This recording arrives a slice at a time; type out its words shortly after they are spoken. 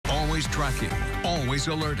always tracking, always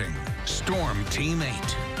alerting. Storm Team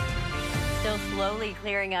 8. Still slowly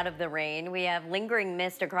clearing out of the rain. We have lingering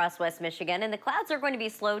mist across West Michigan, and the clouds are going to be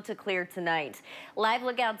slow to clear tonight. Live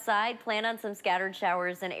look outside. Plan on some scattered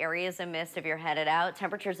showers and areas of mist if you're headed out.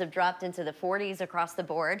 Temperatures have dropped into the 40s across the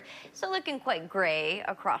board, so looking quite gray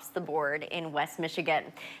across the board in West Michigan.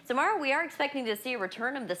 Tomorrow, we are expecting to see a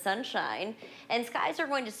return of the sunshine, and skies are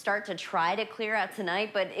going to start to try to clear out tonight,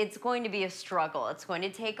 but it's going to be a struggle. It's going to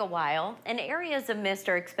take a while, and areas of mist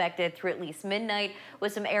are expected through at least midnight,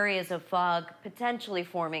 with some areas of fog potentially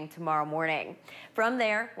forming tomorrow morning. From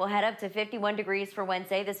there, we'll head up to 51 degrees for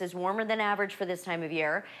Wednesday. This is warmer than average for this time of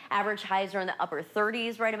year. Average highs are in the upper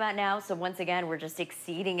 30s right about now, so once again, we're just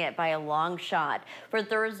exceeding it by a long shot. For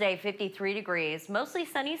Thursday, 53 degrees, mostly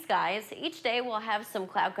sunny skies. Each day we'll have some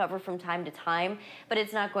cloud cover from time to time, but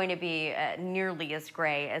it's not going to be nearly as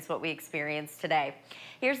gray as what we experienced today.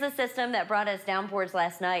 Here's the system that brought us downpours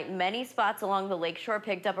last night. Many spots along the lakeshore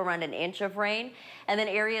picked up around an inch of rain, and then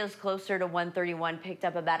areas closer to 131 picked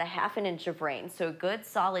up about a half an inch of rain, so good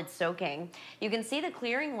solid soaking. You can see the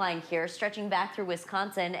clearing line here stretching back through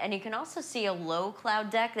Wisconsin, and you can also see a low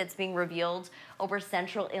cloud deck that's being revealed over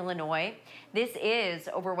central Illinois. This is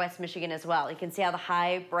over West Michigan as well. You can see how the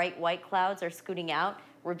high bright white clouds are scooting out,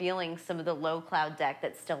 revealing some of the low cloud deck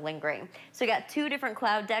that's still lingering. So we got two different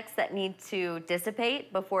cloud decks that need to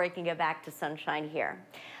dissipate before it can get back to sunshine here.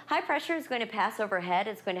 High pressure is going to pass overhead.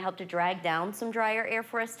 It's going to help to drag down some drier air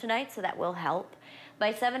for us tonight, so that will help.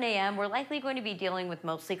 By 7 a.m., we're likely going to be dealing with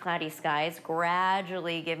mostly cloudy skies,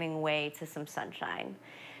 gradually giving way to some sunshine.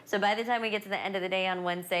 So by the time we get to the end of the day on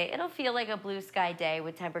Wednesday, it'll feel like a blue sky day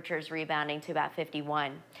with temperatures rebounding to about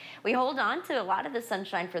 51. We hold on to a lot of the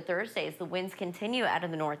sunshine for Thursday as the winds continue out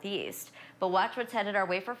of the northeast. But watch what's headed our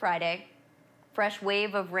way for Friday. Fresh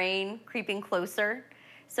wave of rain creeping closer.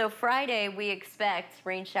 So Friday, we expect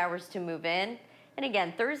rain showers to move in. And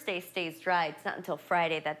again, Thursday stays dry. It's not until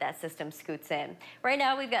Friday that system scoots in. Right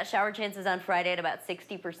now, we've got shower chances on Friday at about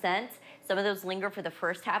 60%. Some of those linger for the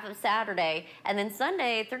first half of Saturday. And then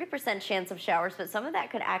Sunday, 30% chance of showers, but some of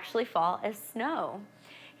that could actually fall as snow.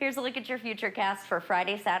 Here's a look at your futurecast for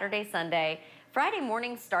Friday, Saturday, Sunday. Friday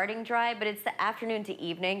morning starting dry, but it's the afternoon to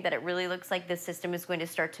evening that it really looks like this system is going to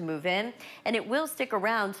start to move in. And it will stick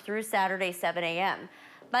around through Saturday, 7 a.m.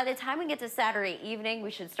 By the time we get to Saturday evening, we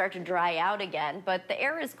should start to dry out again, but the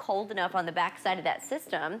air is cold enough on the backside of that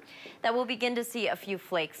system that we'll begin to see a few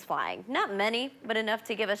flakes flying. Not many, but enough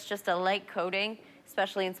to give us just a light coating,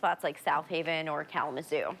 especially in spots like South Haven or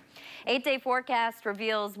Kalamazoo. 8-day forecast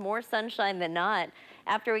reveals more sunshine than not.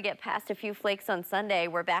 After we get past a few flakes on Sunday,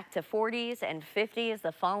 we're back to 40s and 50s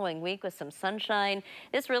the following week with some sunshine.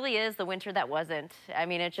 This really is the winter that wasn't. I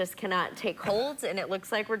mean, it just cannot take hold, and it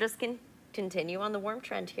looks like we're just going to continue on the warm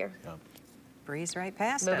trend here. Breeze right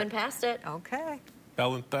past Moving past it. Okay.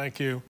 Ellen, thank you.